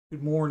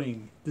Good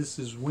morning. This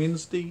is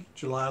Wednesday,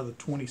 July the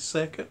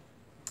 22nd,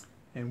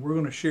 and we're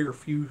going to share a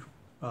few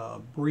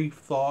brief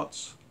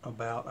thoughts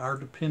about our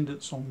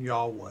dependence on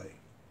Yahweh,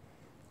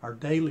 our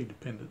daily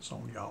dependence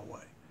on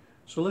Yahweh.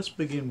 So let's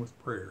begin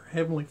with prayer.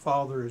 Heavenly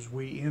Father, as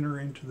we enter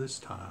into this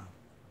time,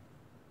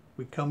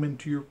 we come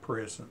into your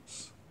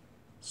presence,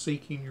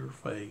 seeking your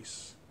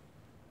face,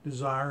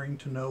 desiring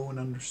to know and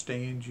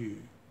understand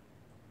you,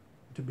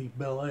 to be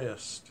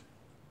blessed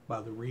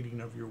by the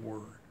reading of your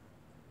word.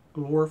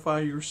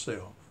 Glorify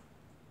yourself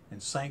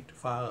and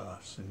sanctify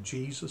us. In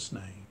Jesus'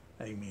 name,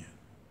 amen.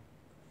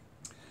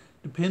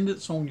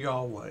 Dependence on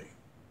Yahweh.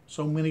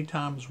 So many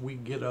times we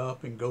get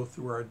up and go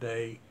through our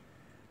day,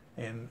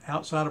 and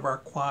outside of our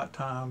quiet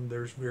time,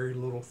 there's very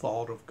little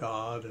thought of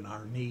God and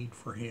our need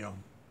for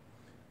Him.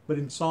 But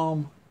in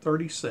Psalm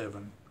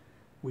 37,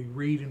 we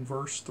read in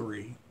verse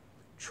 3,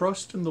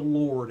 "Trust in the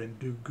Lord and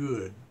do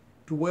good,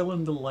 dwell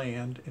in the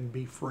land and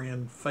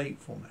befriend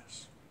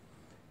faithfulness."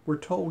 We're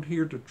told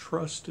here to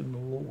trust in the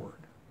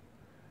Lord,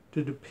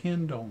 to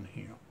depend on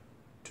Him,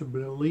 to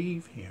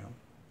believe Him,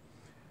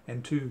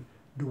 and to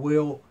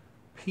dwell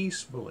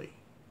peaceably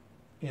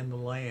in the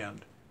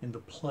land, in the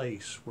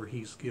place where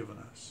He's given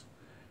us,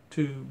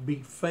 to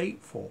be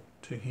faithful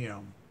to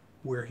Him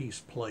where He's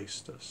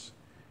placed us.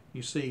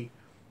 You see,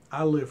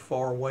 I live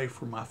far away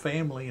from my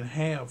family and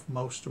have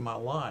most of my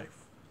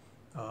life.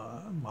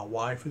 My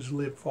wife has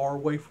lived far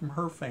away from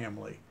her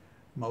family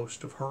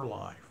most of her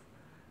life.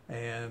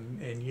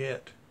 And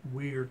yet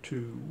we are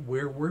to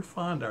where we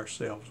find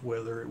ourselves,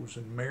 whether it was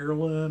in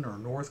Maryland or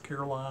North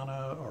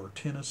Carolina or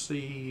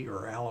Tennessee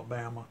or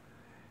Alabama,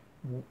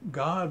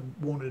 God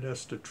wanted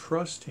us to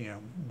trust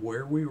Him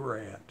where we were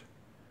at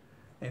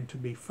and to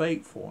be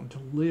faithful and to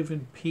live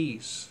in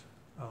peace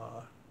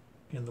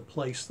in the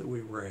place that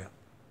we were at.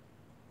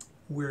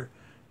 We're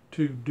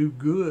to do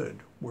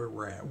good where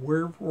we're at.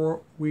 Wherever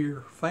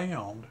we're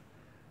found,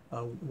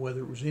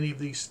 whether it was any of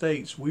these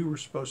states, we were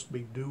supposed to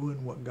be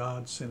doing what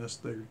God sent us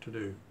there to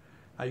do.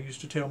 I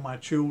used to tell my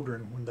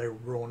children when they were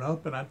growing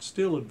up, and I'd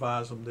still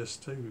advise them this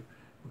too,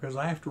 because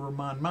I have to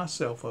remind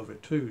myself of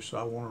it too, so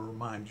I want to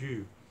remind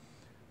you.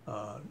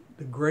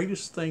 The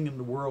greatest thing in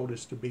the world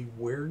is to be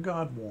where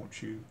God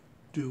wants you,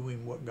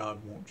 doing what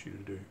God wants you to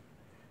do.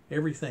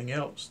 Everything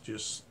else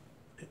just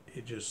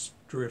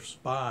drifts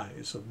by.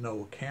 It's of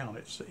no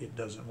account. It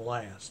doesn't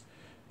last.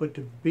 But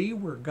to be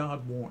where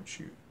God wants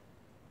you,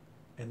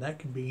 and that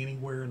can be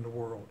anywhere in the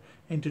world,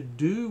 and to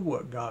do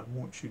what God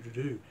wants you to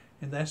do,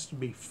 and that's to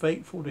be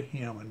faithful to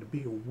Him and to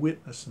be a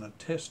witness and a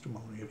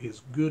testimony of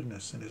His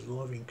goodness and His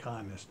loving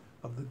kindness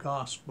of the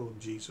gospel of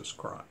Jesus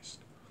Christ.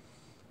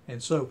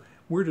 And so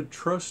we're to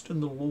trust in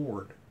the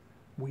Lord.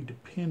 We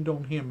depend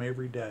on Him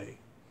every day.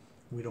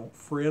 We don't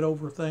fret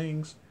over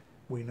things.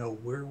 We know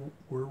where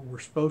we're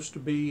supposed to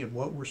be and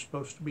what we're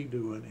supposed to be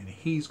doing, and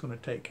He's going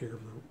to take care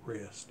of the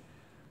rest.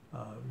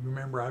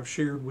 Remember, I've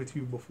shared with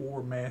you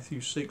before Matthew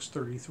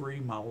 6:33,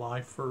 "My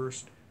life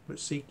first, but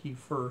seek ye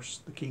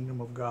first the kingdom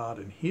of God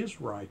and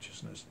His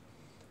righteousness,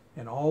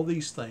 and all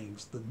these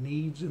things, the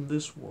needs in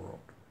this world,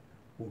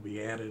 will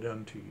be added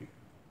unto you."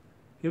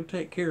 He'll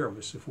take care of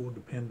us if we'll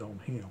depend on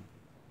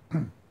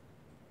Him.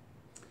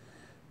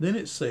 Then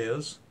it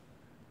says,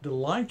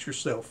 "Delight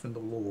yourself in the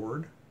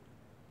Lord,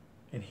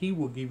 and He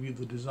will give you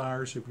the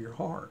desires of your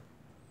heart."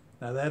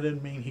 Now that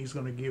doesn't mean He's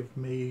going to give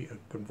me a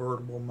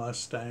convertible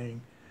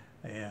Mustang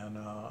and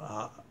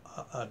a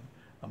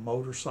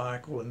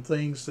motorcycle and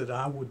things that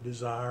I would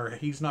desire.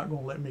 He's not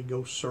going to let me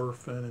go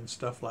surfing and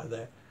stuff like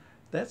that.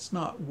 That's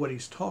not what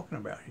He's talking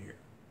about here.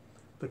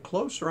 The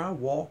closer I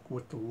walk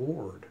with the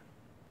Lord,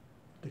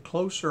 the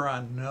closer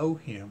I know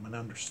Him and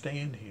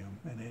understand Him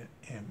and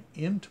am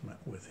intimate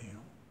with Him,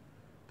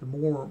 the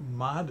more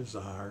my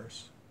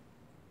desires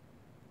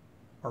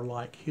are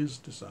like His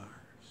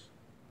desires,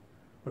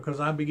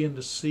 because I begin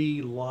to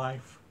see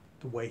life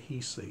the way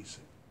He sees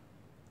it,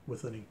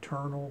 with an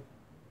eternal,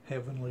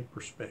 heavenly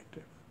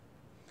perspective.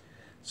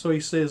 So He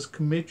says,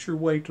 commit your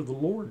way to the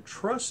Lord,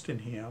 trust in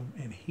Him,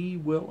 and He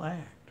will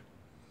act.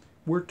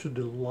 We're to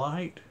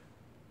delight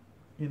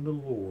in the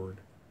Lord,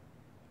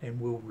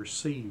 and we'll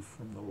receive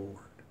from the Lord.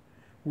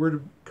 We're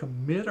to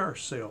commit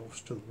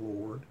ourselves to the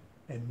Lord,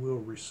 and we'll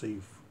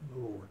receive from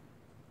the Lord.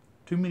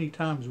 Too many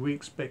times we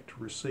expect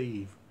to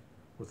receive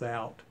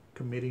without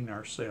committing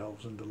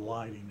ourselves and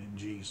delighting in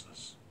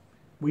Jesus.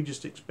 We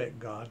just expect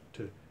God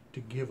to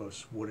give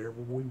us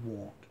whatever we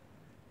want.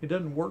 It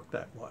doesn't work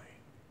that way.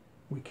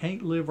 We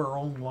can't live our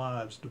own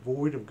lives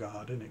devoid of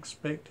God and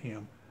expect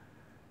Him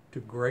to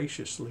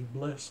graciously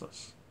bless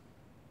us.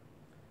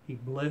 He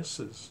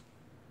blesses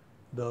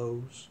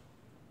those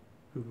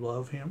who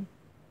love Him,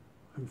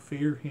 who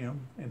fear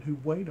Him, and who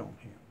wait on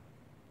Him.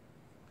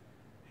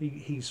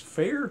 He's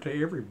fair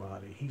to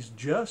everybody. He's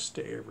just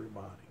to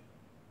everybody.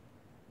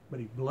 But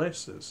He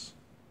blesses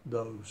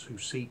those who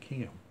seek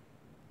Him.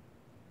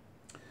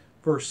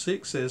 Verse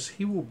 6 says,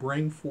 He will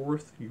bring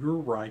forth your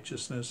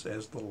righteousness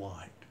as the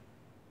light.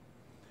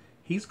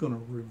 He's going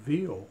to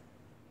reveal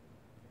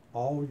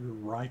all your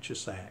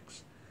righteous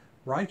acts.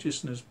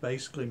 Righteousness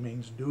basically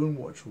means doing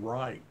what's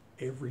right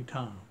every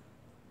time.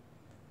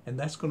 And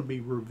that's going to be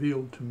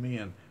revealed to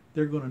men.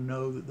 They're going to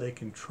know that they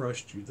can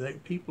trust you.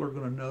 People are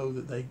going to know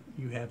that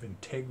you have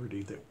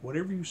integrity, that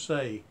whatever you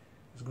say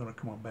is going to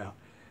come about.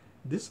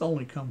 This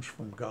only comes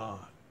from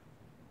God,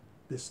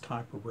 this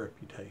type of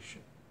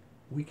reputation.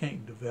 We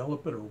can't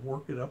develop it or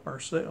work it up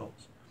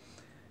ourselves.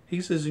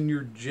 He says, in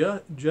your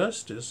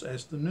justice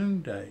as the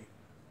noonday.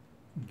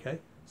 Okay?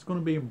 It's going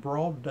to be in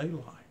broad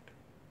daylight.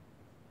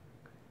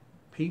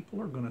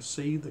 People are going to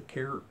see the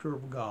character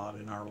of God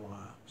in our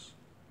lives.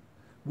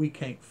 We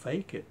can't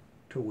fake it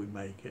till we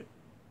make it.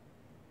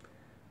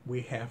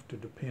 We have to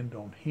depend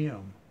on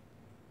Him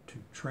to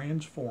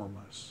transform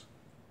us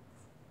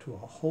to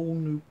a whole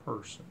new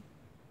person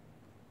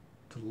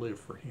to live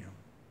for Him.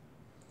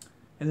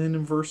 And then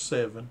in verse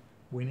 7,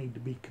 we need to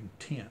be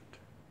content.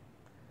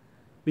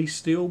 Be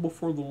still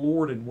before the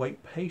Lord and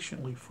wait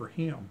patiently for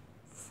Him.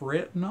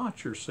 Fret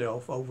not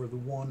yourself over the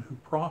one who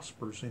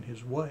prospers in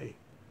his way,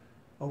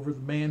 over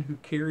the man who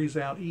carries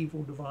out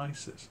evil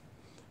devices.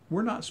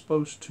 We're not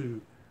supposed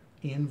to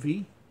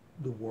envy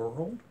the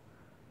world.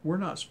 We're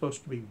not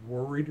supposed to be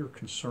worried or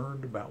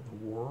concerned about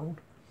the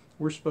world.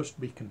 We're supposed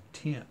to be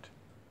content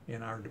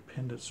in our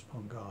dependence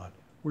upon God.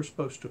 We're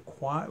supposed to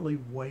quietly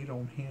wait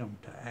on Him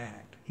to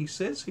act. He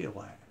says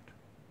He'll act,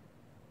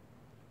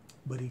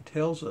 but He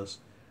tells us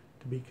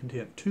to be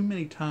content. Too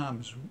many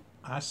times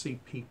I see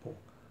people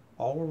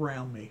all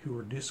around me who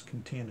are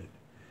discontented.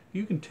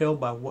 You can tell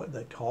by what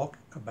they talk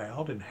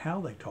about and how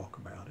they talk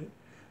about it.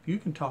 You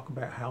can talk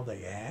about how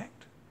they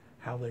act,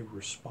 how they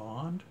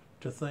respond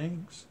to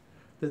things,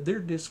 that they're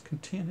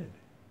discontented.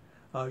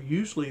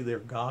 Usually they're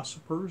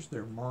gossipers,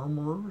 they're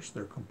murmurers,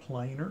 they're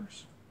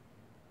complainers,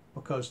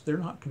 because they're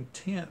not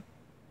content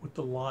with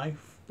the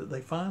life that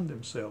they find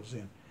themselves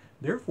in.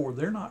 Therefore,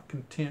 they're not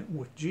content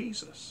with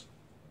Jesus.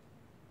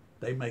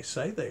 They may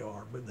say they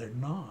are, but they're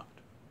not.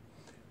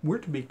 We're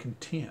to be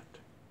content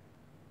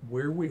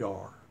where we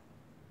are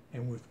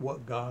and with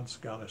what God's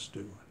got us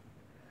doing.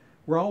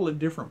 We're all at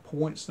different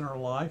points in our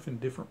life and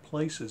different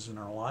places in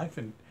our life,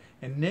 and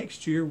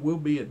next year we'll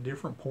be at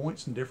different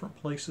points and different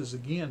places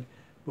again,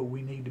 but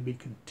we need to be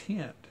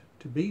content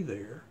to be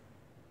there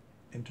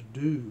and to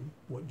do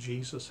what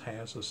Jesus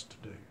has us to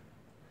do.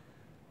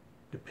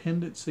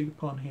 Dependency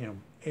upon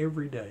Him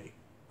every day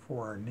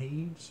for our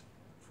needs,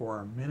 for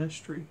our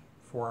ministry,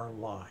 for our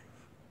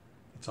life.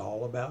 It's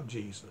all about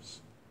Jesus.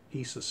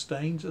 He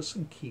sustains us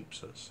and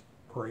keeps us.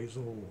 Praise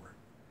the Lord.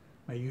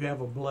 May you have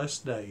a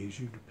blessed day as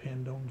you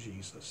depend on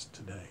Jesus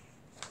today.